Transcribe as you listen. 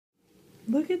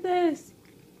Look at this.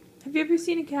 Have you ever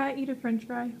seen a cat eat a french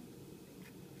fry?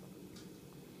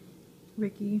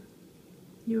 Ricky,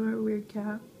 you are a weird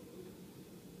cat.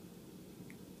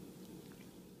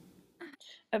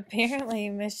 Apparently,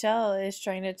 Michelle is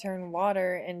trying to turn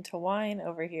water into wine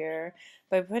over here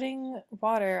by putting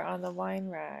water on the wine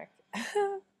rack.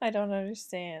 I don't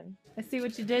understand. I see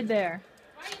what you did there.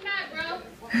 Why you not, bro?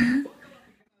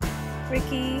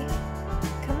 Ricky,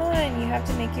 come on, you have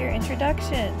to make your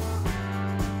introduction.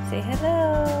 Say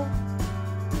hello.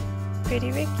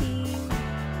 Pretty Ricky.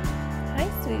 Hi,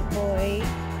 sweet boy.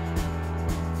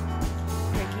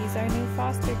 Ricky's our new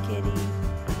foster kitty.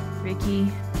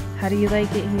 Ricky, how do you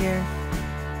like it here?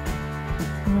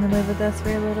 You want to live with us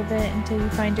for a little bit until you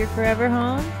find your forever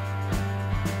home?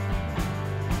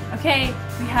 Okay,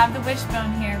 we have the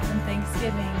wishbone here from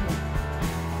Thanksgiving.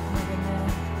 We're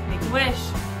gonna make a wish.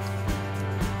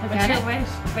 What's your wish?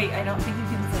 Wait, I don't think you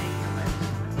can say your wish.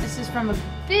 This is from a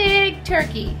big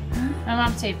turkey. My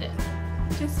mom saved it.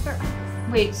 Just for us.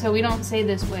 Wait, so we don't say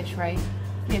this wish, right?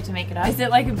 You have to make it up. Is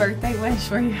it like a birthday wish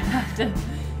where you have to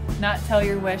not tell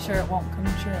your wish or it won't come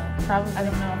true? Probably. I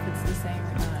don't know if it's the same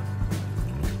or not.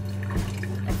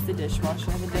 It's the dishwasher.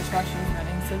 The dishwasher is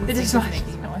running, so the dishwasher is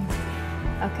making noise.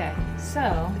 Okay,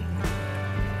 so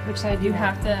which side do You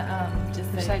have to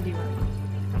just Which say side do you want?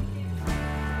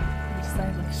 which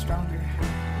side looks stronger.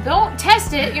 Don't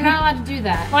test it. You're not allowed to do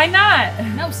that. Why not?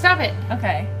 No, stop it.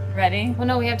 Okay, ready? Well,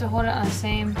 no, we have to hold it on the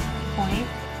same point.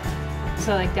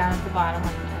 So like down at the bottom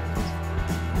on the end,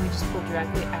 and we just pull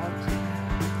directly out.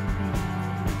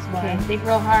 Okay, think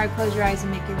real hard. Close your eyes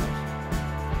and make your wish.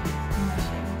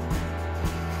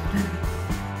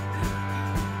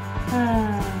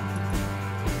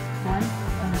 One,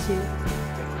 two, three.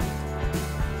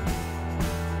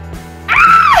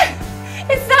 Ah!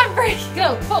 It's not breaking.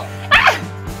 Go, pull.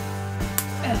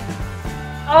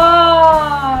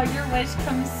 Oh, your wish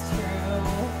comes true.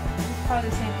 It's probably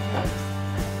the same as yours.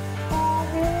 Oh,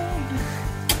 really?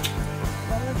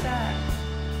 What was that?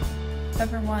 Except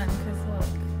for one, because look.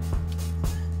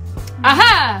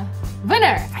 Aha!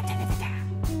 Winner!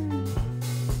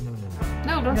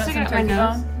 No, don't You stick want it some up my turkey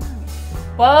nose. bone?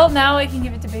 Well, now I can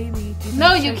give it to baby. Do No,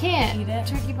 think you she'll can't. Eat it?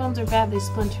 Turkey bones are bad. They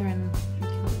splinter and you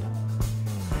kill them.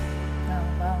 Oh,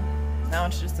 well. Now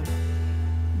it's just a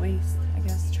waste, I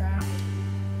guess, trash.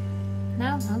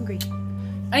 Now I'm hungry.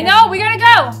 I know, we gotta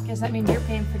go! Guess that means you're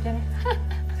paying for dinner.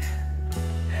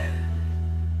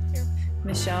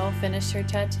 Michelle finished her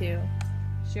tattoo.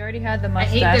 She already had the I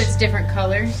mustache. hate that it's different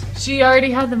colors. She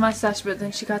already had the mustache, but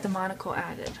then she got the monocle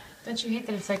added. Don't you hate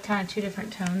that it's like kind of two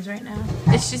different tones right now?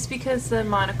 It's just because the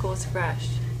monocle is fresh.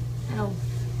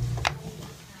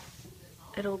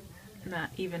 It'll not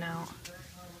even out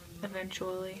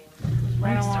eventually.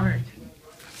 Right on.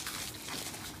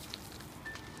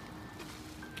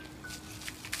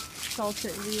 Salt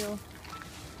it real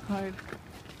hard.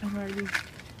 I'm already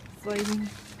sliding.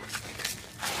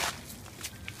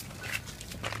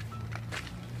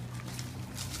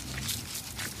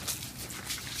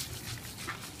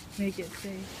 Make it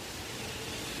safe.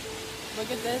 Look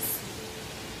at this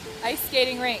ice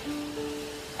skating rink.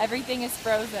 Everything is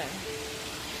frozen.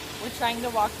 We're trying to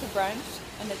walk to brunch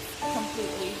and it's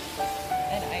completely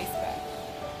an ice pack.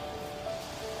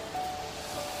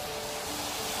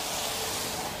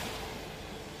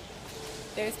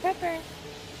 There's Pepper.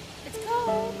 Let's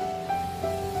go.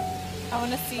 I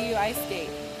want to see you ice skate.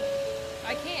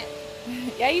 I can't.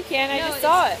 Yeah, you can. I just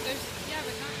saw it. Yeah,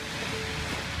 but not.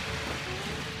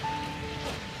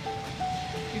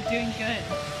 You're doing good.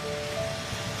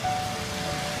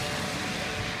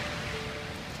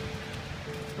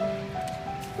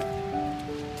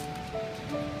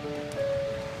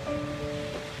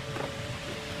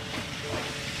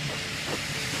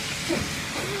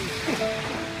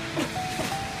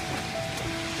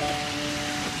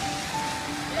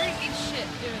 Very good shit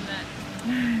doing that.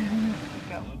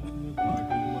 Go.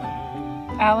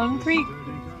 Alum Creek.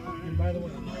 And by the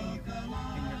way, in your car.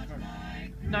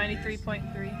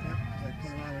 93.3.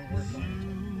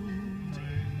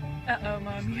 Uh-oh,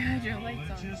 Mom, you had your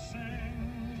lights on.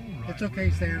 It's okay,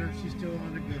 Santa. She's still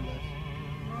on the good list.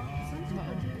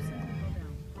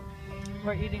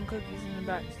 We're eating cookies in the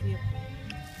back seat.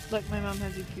 Look, my mom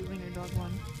has a cute wiener dog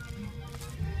one.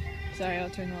 Sorry, I'll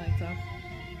turn the lights off.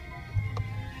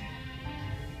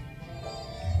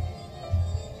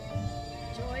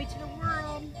 Joy to the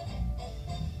world.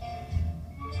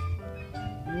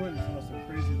 We went and saw some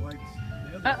crazy lights.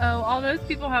 the other Uh-oh, all those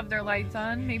people have their lights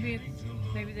on. Maybe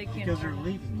they can't. Because they're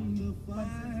leaving.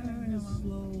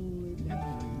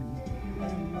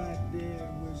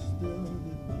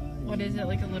 What is it,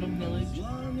 like a little village?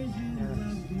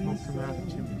 Smoke from out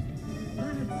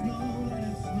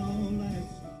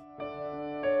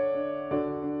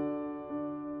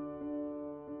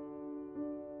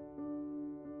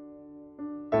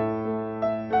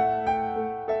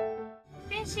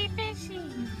fishy.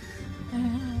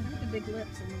 The big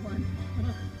lips in the one.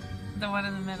 The one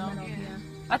in the middle. Yeah.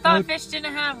 I thought fish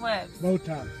didn't have lips.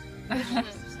 Botox.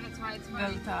 That's why it's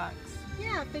funny. Botox.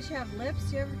 Yeah, fish have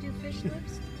lips. You ever do fish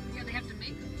lips? Yeah, they have to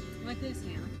make them. Like this,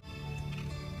 Hannah.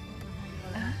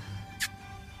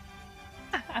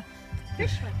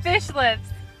 Fish lips. Fish lips.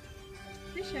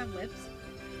 Fish have lips.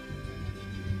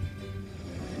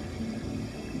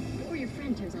 Or your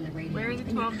friend turns on the radio. Where are the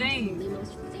 12 days?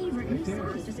 Most favorite new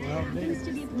song just happens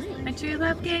to be playing. My true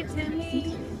love gave to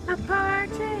me a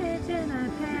partridge in a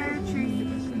pear tree.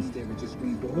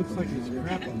 Looks like he's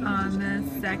crapping. On the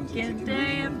second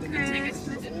day of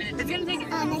Christmas. It's gonna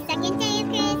take On the second day of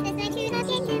Christmas, my true love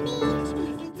gave to me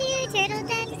 2 turtle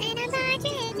doves and a partridge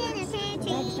in a pear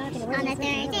tree. On the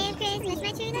third day of Christmas,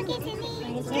 my true love gave to me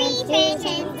 3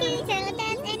 pigeons, 2 turtle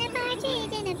doves and a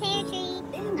partridge in a pear tree.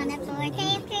 On the fourth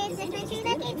day of Christmas, my true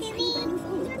love gave to me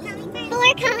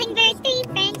 4 calling birds, 3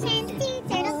 French hens, 2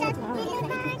 turtle doves and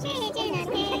a partridge in a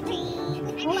pear tree.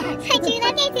 My true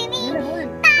love gave to me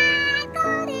 5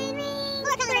 golden rings,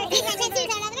 4 calling birds, 3 French hens, 2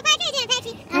 turtle doves and a partridge in a pear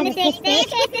tree. On the sixth day of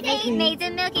Christmas, 8 maids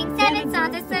and milking, 7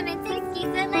 swans a swimming, 6 geese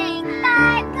a laying,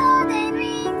 5 golden rings.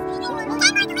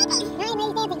 9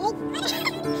 ladies dancing, 8.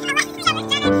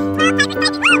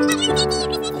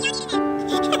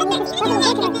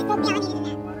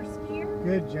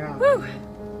 Good job. Whew.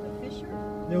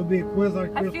 There'll be a quiz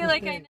like I Christmas feel like Day. I